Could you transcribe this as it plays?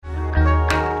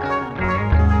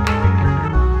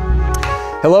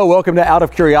Hello, welcome to Out of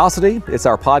Curiosity. It's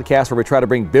our podcast where we try to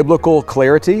bring biblical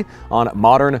clarity on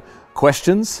modern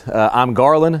questions. I'm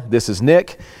Garland, this is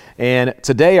Nick, and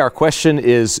today our question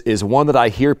is one that I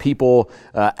hear people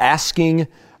asking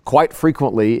quite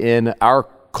frequently in our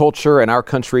culture and our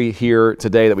country here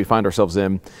today that we find ourselves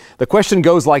in. The question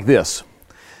goes like this.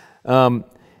 What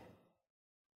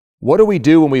do we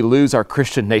do when we lose our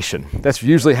Christian nation? That's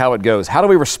usually how it goes. How do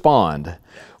we respond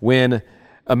when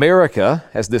America,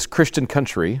 as this Christian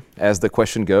country, as the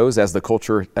question goes, as the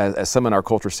culture, as some in our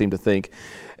culture seem to think,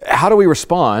 how do we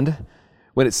respond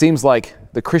when it seems like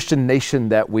the Christian nation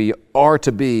that we are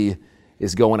to be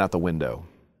is going out the window?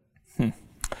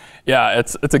 Yeah,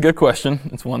 it's a good question.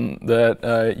 It's one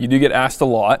that you do get asked a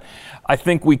lot. I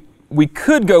think we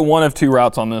could go one of two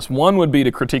routes on this. One would be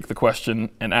to critique the question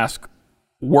and ask,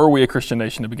 were we a Christian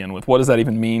nation to begin with? What does that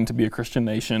even mean to be a Christian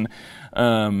nation?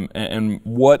 And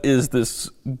what is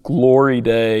this glory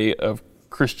day of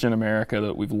Christian America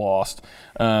that we've lost?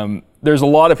 There's a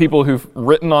lot of people who've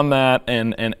written on that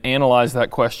and analyzed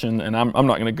that question, and I'm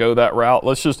not going to go that route.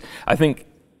 I think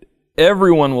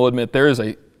everyone will admit there is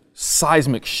a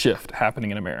seismic shift happening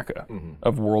in America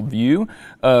of worldview,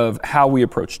 of how we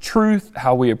approach truth,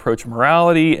 how we approach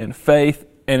morality and faith,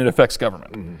 and it affects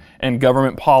government. And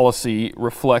government policy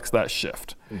reflects that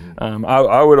shift.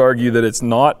 I would argue that it's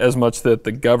not as much that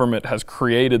the government has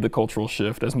created the cultural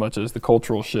shift as much as the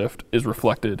cultural shift is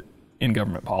reflected in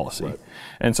government policy. Right.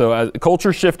 And so as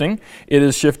culture shifting, it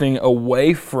is shifting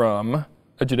away from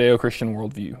a Judeo-Christian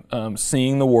worldview,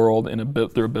 seeing the world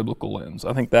through a biblical lens.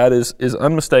 I think that is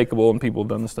unmistakable, and people have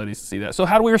done the studies to see that. So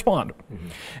how do we respond?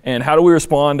 And how do we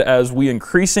respond as we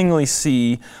increasingly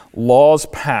see laws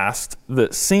passed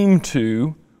that seem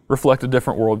to reflect a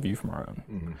different worldview from our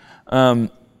own?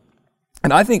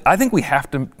 And I think we have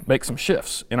to make some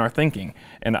shifts in our thinking,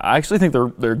 and I actually think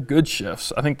they're good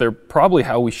shifts. I think they're probably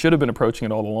how we should have been approaching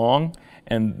it all along,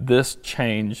 and this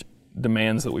change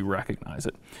demands that we recognize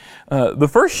it. The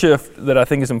first shift that I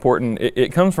think is important,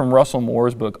 it comes from Russell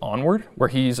Moore's book Onward, where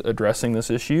he's addressing this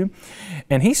issue.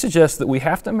 And he suggests that we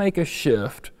have to make a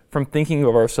shift from thinking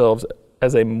of ourselves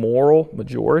as a moral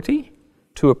majority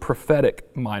to a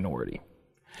prophetic minority.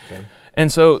 Okay. And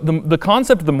so the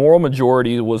concept of the moral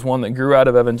majority was one that grew out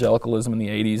of evangelicalism in the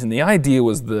 80s. And the idea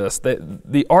was this, that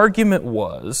the argument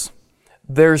was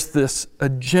there's this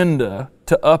agenda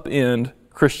to upend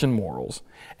Christian morals,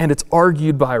 and it's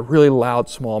argued by a really loud,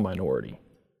 small minority.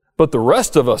 But the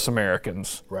rest of us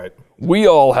Americans, right, we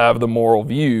all have the moral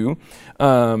view,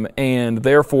 and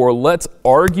therefore let's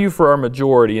argue for our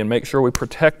majority and make sure we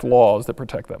protect laws that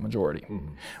protect that majority.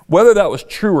 Whether that was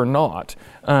true or not,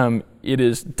 it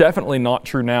is definitely not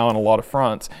true now on a lot of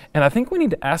fronts. And I think we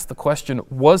need to ask the question,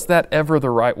 was that ever the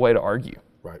right way to argue?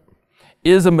 Right.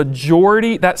 Is a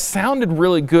majority, that sounded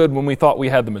really good when we thought we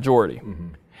had the majority.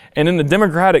 And in a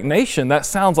democratic nation, that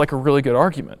sounds like a really good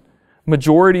argument.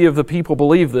 Majority of the people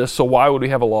believe this, so why would we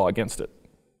have a law against it?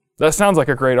 That sounds like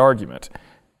a great argument,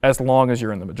 as long as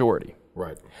you're in the majority.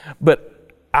 Right.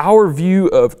 But our view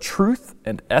of truth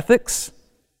and ethics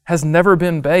has never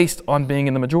been based on being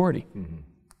in the majority.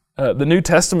 The New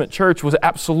Testament church was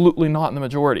absolutely not in the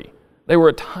majority. They were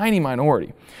a tiny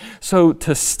minority. So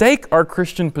to stake our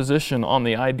Christian position on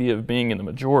the idea of being in the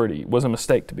majority was a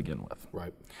mistake to begin with.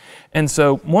 Right. And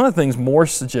so one of the things Moore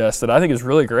suggests that I think is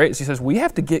really great is he says we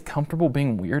have to get comfortable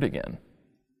being weird again.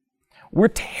 We're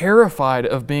terrified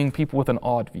of being people with an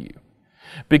odd view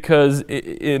because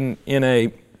in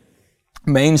a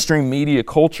mainstream media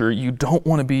culture, you don't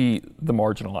want to be the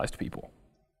marginalized people.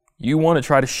 You want to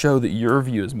try to show that your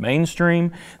view is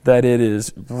mainstream, that it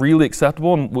is really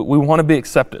acceptable, and we want to be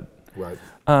accepted. Right.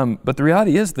 But the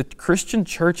reality is the Christian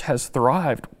church has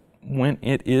thrived when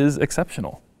it is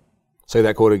exceptional. Say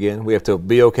that quote again. We have to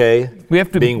be okay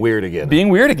being weird again. Being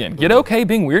weird again. Get okay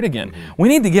being weird again. We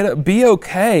need to be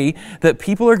okay that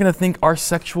people are going to think our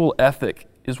sexual ethic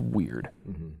is weird.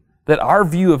 That our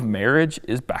view of marriage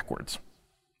is backwards.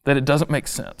 That it doesn't make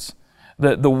sense.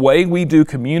 That the way we do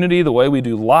community, the way we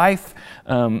do life,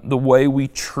 the way we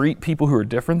treat people who are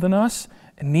different than us,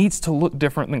 it needs to look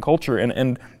different than culture.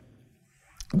 And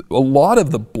a lot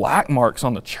of the black marks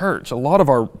on the church, a lot of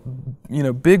our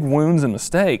big wounds and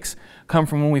mistakes come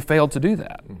from when we failed to do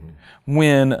that.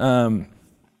 When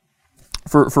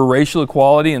for racial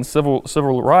equality and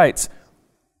civil rights,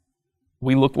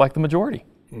 we looked like the majority.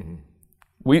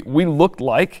 We looked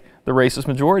like the racist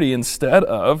majority instead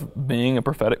of being a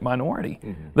prophetic minority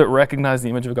that recognized the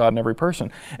image of God in every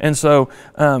person. And so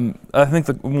I think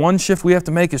the one shift we have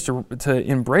to make is to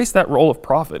embrace that role of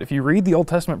prophet. If you read the Old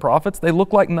Testament prophets, they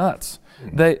look like nuts.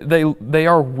 They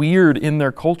are weird in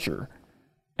their culture.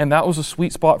 And that was a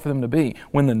sweet spot for them to be.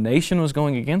 When the nation was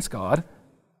going against God,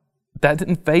 that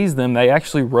didn't faze them. They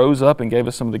actually rose up and gave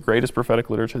us some of the greatest prophetic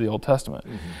literature of the Old Testament.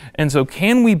 And so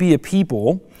can we be a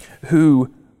people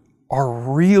who are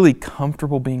really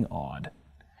comfortable being odd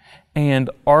and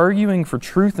arguing for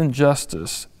truth and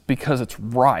justice because it's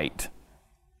right,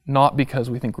 not because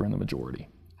we think we're in the majority?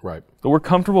 Right. So we're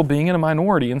comfortable being in a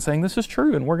minority and saying this is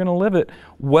true and we're going to live it,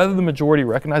 whether the majority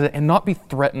recognize it, and not be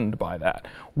threatened by that.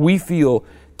 We feel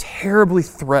terribly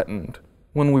threatened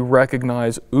when we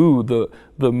recognize, the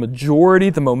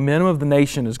majority, the momentum of the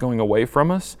nation is going away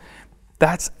from us.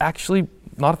 That's actually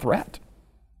not a threat.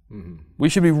 We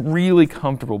should be really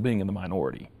comfortable being in the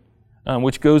minority,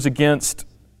 which goes against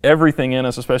everything in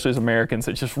us, especially as Americans,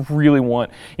 that just really want,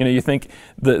 you think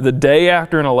the day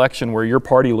after an election where your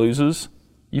party loses,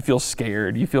 you feel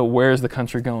scared. You feel, where's the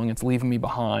country going? It's leaving me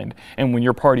behind. And when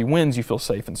your party wins, you feel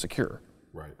safe and secure.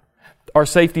 Right. Our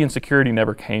safety and security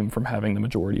never came from having the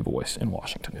majority voice in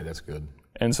Washington. Yeah, that's good.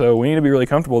 And so we need to be really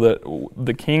comfortable that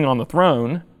the king on the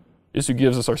throne is who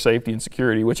gives us our safety and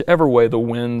security, whichever way the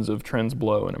winds of trends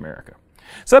blow in America.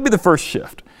 So that'd be the first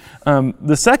shift.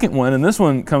 The second one, and this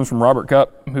one comes from Robert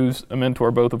Cupp, who's a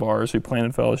mentor, both of ours, who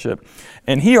planted Fellowship.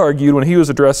 And he argued when he was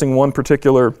addressing one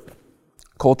particular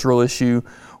cultural issue,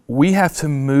 we have to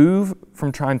move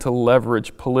from trying to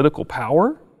leverage political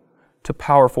power to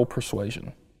powerful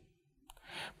persuasion.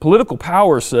 Political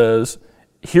power says,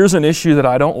 here's an issue that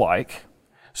I don't like,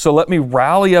 so let me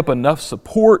rally up enough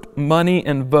support, money,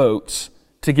 and votes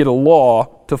to get a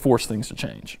law to force things to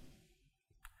change.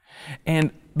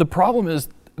 And the problem is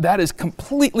that is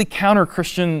completely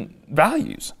counter-Christian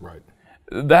values. Right.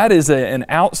 That is an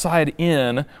outside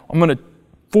in, I'm going to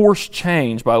force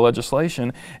change by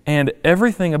legislation, and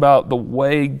everything about the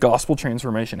way gospel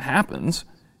transformation happens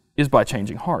is by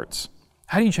changing hearts.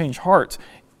 How do you change hearts?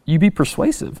 You be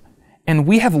persuasive. And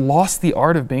we have lost the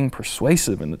art of being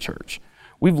persuasive in the church.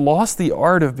 We've lost the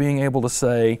art of being able to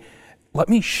say, let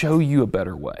me show you a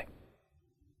better way.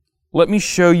 Let me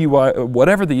show you why,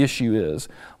 whatever the issue is,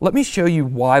 let me show you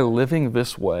why living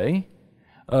this way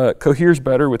coheres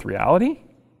better with reality,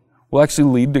 will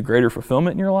actually lead to greater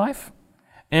fulfillment in your life,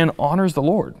 and honors the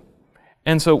Lord.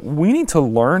 And so we need to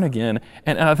learn again,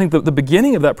 and I think the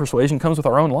beginning of that persuasion comes with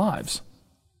our own lives.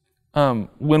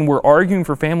 When we're arguing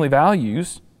for family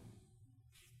values,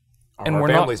 and we're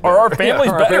not, are our families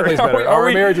better? Are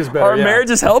our marriages better? Are our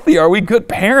marriages healthy? Are we good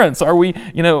parents? Are we,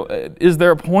 is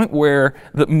there a point where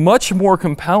that much more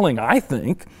compelling, I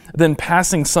think, than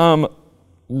passing some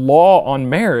law on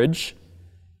marriage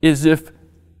is if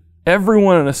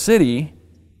everyone in a city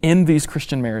envies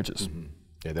Christian marriages.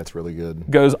 Yeah, that's really good.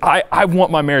 Goes, I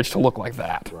want my marriage to look like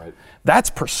that. Right.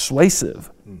 That's persuasive.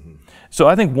 So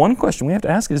I think one question we have to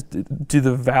ask is, do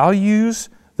the values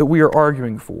that we are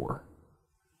arguing for,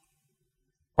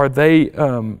 are they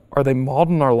modeled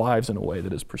in our lives in a way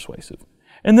that is persuasive?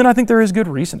 And then I think there is good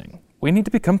reasoning. We need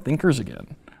to become thinkers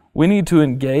again. We need to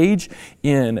engage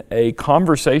in a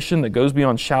conversation that goes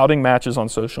beyond shouting matches on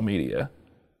social media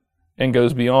and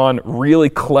goes beyond really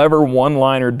clever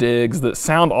one-liner digs that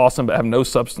sound awesome but have no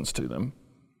substance to them,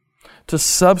 to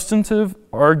substantive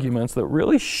arguments that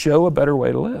really show a better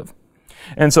way to live.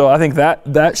 And so I think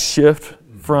that shift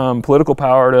from political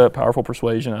power to powerful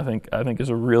persuasion, I think is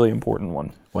a really important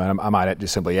one. Well, I might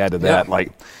just simply add to that,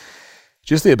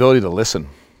 just the ability to listen.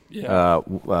 Yeah.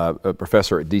 A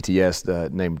professor at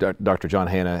DTS named Dr. John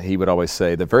Hanna, he would always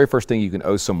say the very first thing you can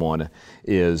owe someone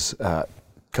is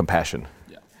compassion.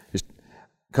 Yeah. Just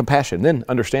compassion, then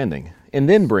understanding, and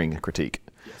then bring critique.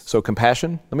 So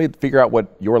compassion, let me figure out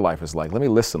what your life is like. Let me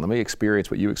listen. Let me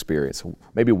experience what you experience.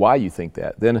 Maybe why you think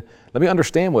that. Then let me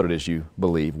understand what it is you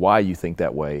believe, why you think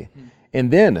that way.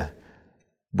 And then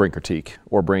bring critique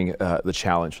or bring the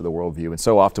challenge for the worldview. And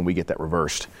so often we get that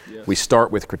reversed. Yes. We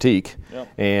start with critique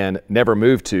and never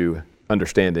move to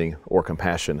understanding or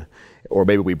compassion. Or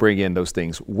maybe we bring in those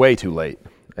things way too late.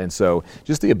 And so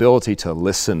just the ability to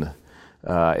listen.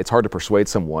 It's hard to persuade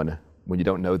someone when you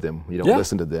don't know them, when you don't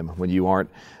listen to them, when you aren't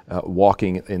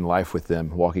walking in life with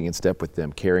them, walking in step with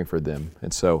them, caring for them.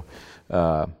 And so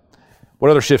what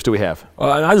other shifts do we have?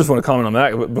 And I just want to comment on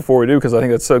that before we do, because I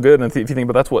think that's so good. And if you think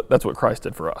about that's what Christ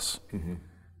did for us.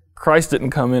 Christ didn't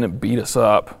come in and beat us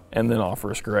up and then offer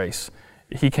us grace.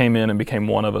 He came in and became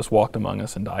one of us, walked among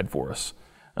us, and died for us.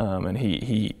 And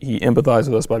he empathized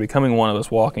with us by becoming one of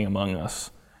us, walking among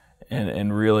us,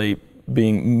 and really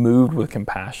being moved with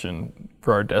compassion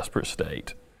for our desperate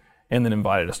state, and then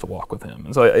invited us to walk with him.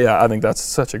 And so, I think that's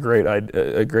such a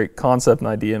great concept and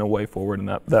idea and a way forward. And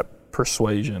that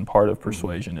persuasion, part of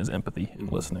persuasion is empathy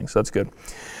and listening. So that's good.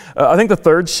 I think the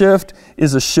third shift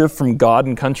is a shift from God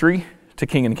and country to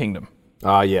king and kingdom.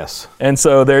 Yes. And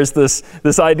so there's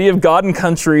this idea of God and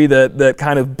country that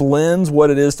kind of blends what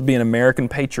it is to be an American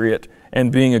patriot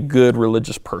and being a good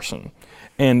religious person.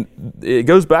 And it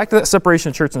goes back to that separation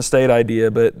of church and state idea,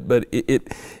 but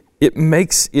it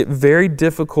makes it very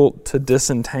difficult to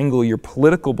disentangle your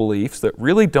political beliefs that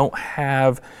really don't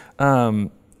have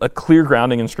a clear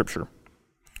grounding in Scripture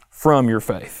from your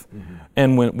faith. Mm-hmm.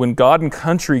 And when God and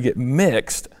country get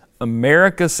mixed,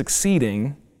 America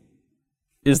succeeding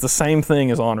is the same thing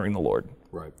as honoring the Lord.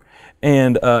 Right.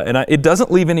 And it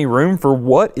doesn't leave any room for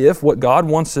what God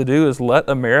wants to do is let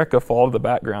America fall to the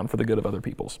background for the good of other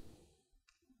peoples.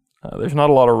 There's not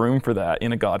a lot of room for that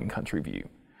in a God and country view.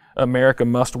 America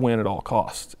must win at all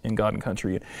costs in God and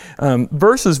country.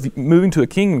 Versus moving to a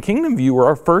king and kingdom view where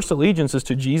our first allegiance is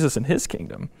to Jesus and His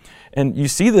kingdom. And you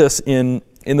see this in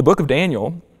the book of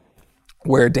Daniel,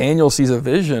 where Daniel sees a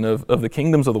vision of the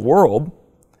kingdoms of the world,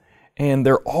 and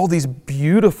they're all these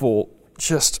beautiful,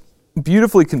 just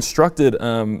beautifully constructed,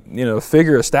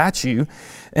 figure, a statue,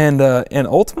 and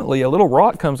ultimately a little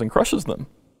rock comes and crushes them.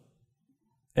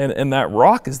 And that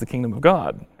rock is the kingdom of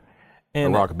God.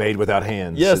 And a rock made without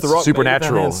hands. Yes, the rock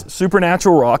supernatural. Made without hands.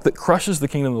 Supernatural rock that crushes the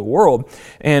kingdom of the world.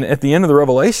 And at the end of the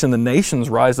Revelation, the nations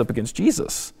rise up against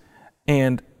Jesus.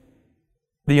 And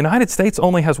the United States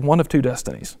only has one of two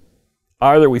destinies.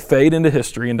 Either we fade into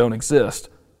history and don't exist,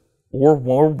 or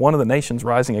one of the nations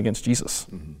rising against Jesus.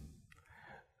 Mm-hmm.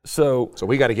 So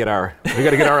we got to get our allegiance. We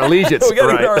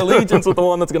got to get our allegiance with the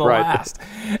one that's going to last.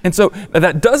 And so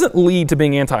that doesn't lead to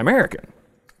being anti-American.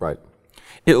 Right.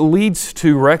 It leads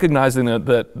to recognizing that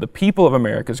the people of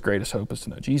America's greatest hope is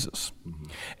to know Jesus.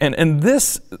 Mm-hmm. And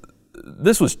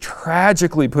this was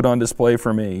tragically put on display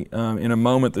for me in a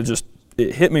moment that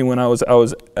it hit me when I was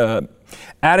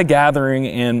at a gathering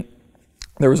and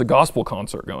there was a gospel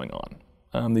concert going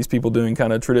on. These people doing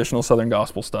kind of traditional Southern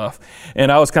gospel stuff,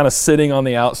 and I was kind of sitting on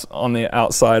the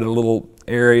outside of a little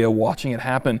area watching it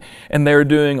happen. And they were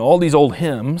doing all these old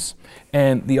hymns,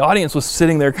 and the audience was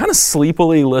sitting there kind of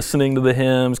sleepily listening to the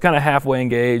hymns, kind of halfway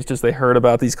engaged as they heard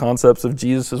about these concepts of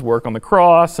Jesus' work on the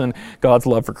cross and God's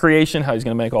love for creation, how He's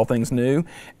going to make all things new.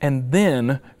 And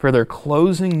then for their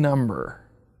closing number,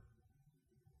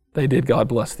 they did "God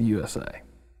Bless the USA."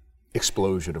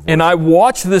 Explosion of worship. And I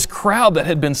watched this crowd that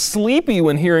had been sleepy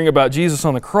when hearing about Jesus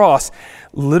on the cross,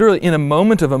 literally in a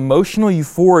moment of emotional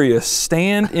euphoria,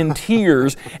 stand in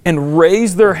tears and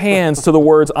raise their hands to the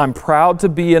words, "I'm proud to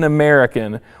be an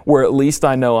American, where at least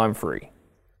I know I'm free."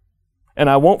 And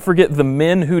I won't forget the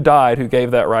men who died who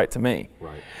gave that right to me.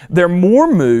 Right. They're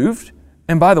more moved,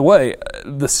 and by the way,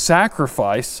 the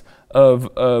sacrifice of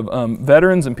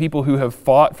veterans and people who have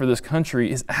fought for this country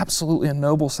is absolutely a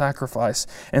noble sacrifice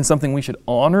and something we should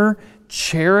honor,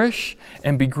 cherish,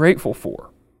 and be grateful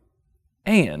for.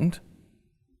 And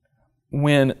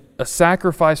when a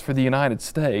sacrifice for the United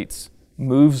States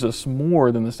moves us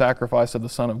more than the sacrifice of the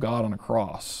Son of God on a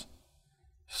cross,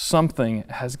 something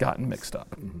has gotten mixed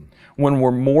up. Mm-hmm. When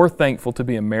we're more thankful to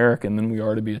be American than we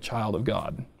are to be a child of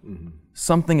God, mm-hmm.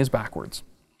 something is backwards.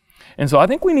 And so I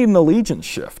think we need an allegiance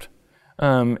shift.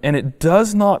 And it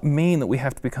does not mean that we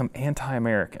have to become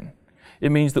anti-American.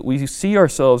 It means that we see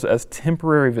ourselves as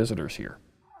temporary visitors here.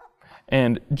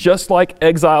 And just like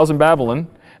exiles in Babylon,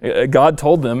 God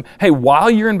told them, hey, while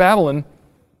you're in Babylon,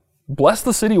 bless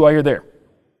the city while you're there.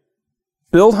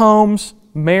 Build homes,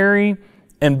 marry,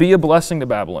 and be a blessing to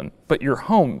Babylon. But your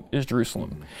home is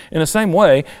Jerusalem. In the same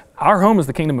way, our home is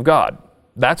the kingdom of God.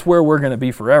 That's where we're going to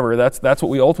be forever. That's what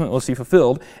we ultimately see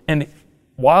fulfilled. And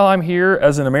while I'm here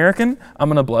as an American, I'm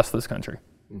going to bless this country.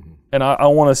 Mm-hmm. And I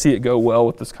want to see it go well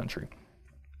with this country.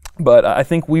 But I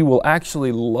think we will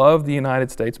actually love the United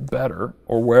States better,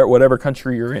 or whatever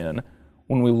country you're in,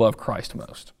 when we love Christ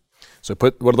most. So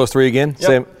what are those three again?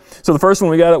 Yep. So the first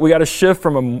one, we got to shift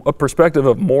from a perspective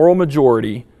of moral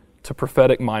majority to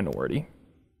prophetic minority.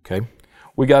 Okay.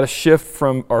 We got to shift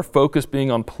from our focus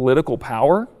being on political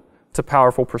power to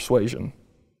powerful persuasion.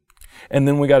 And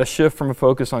then we got to shift from a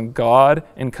focus on God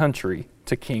and country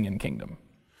to king and kingdom.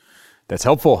 That's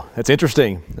helpful. That's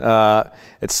interesting.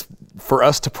 It's for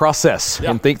us to process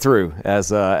and think through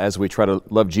as we try to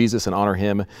love Jesus and honor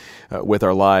Him with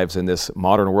our lives in this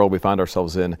modern world we find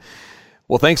ourselves in.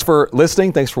 Well, thanks for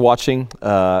listening. Thanks for watching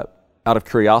Out of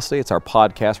Curiosity. It's our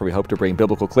podcast where we hope to bring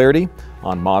biblical clarity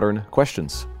on modern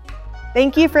questions.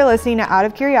 Thank you for listening to Out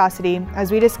of Curiosity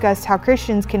as we discussed how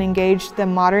Christians can engage the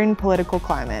modern political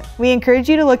climate. We encourage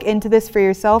you to look into this for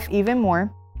yourself even more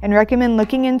and recommend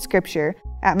looking in Scripture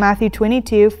at Matthew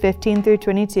 22:15 through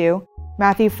 22,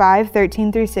 Matthew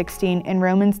 5:13 through 16, and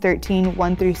Romans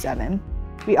 13:1 through 7.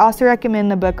 We also recommend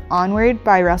the book Onward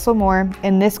by Russell Moore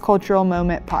in This Cultural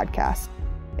Moment podcast.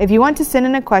 If you want to send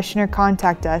in a question or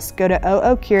contact us, go to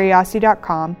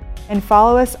oocuriosity.com and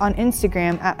follow us on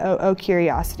Instagram at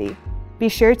oocuriosity. Be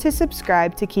sure to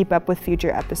subscribe to keep up with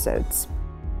future episodes.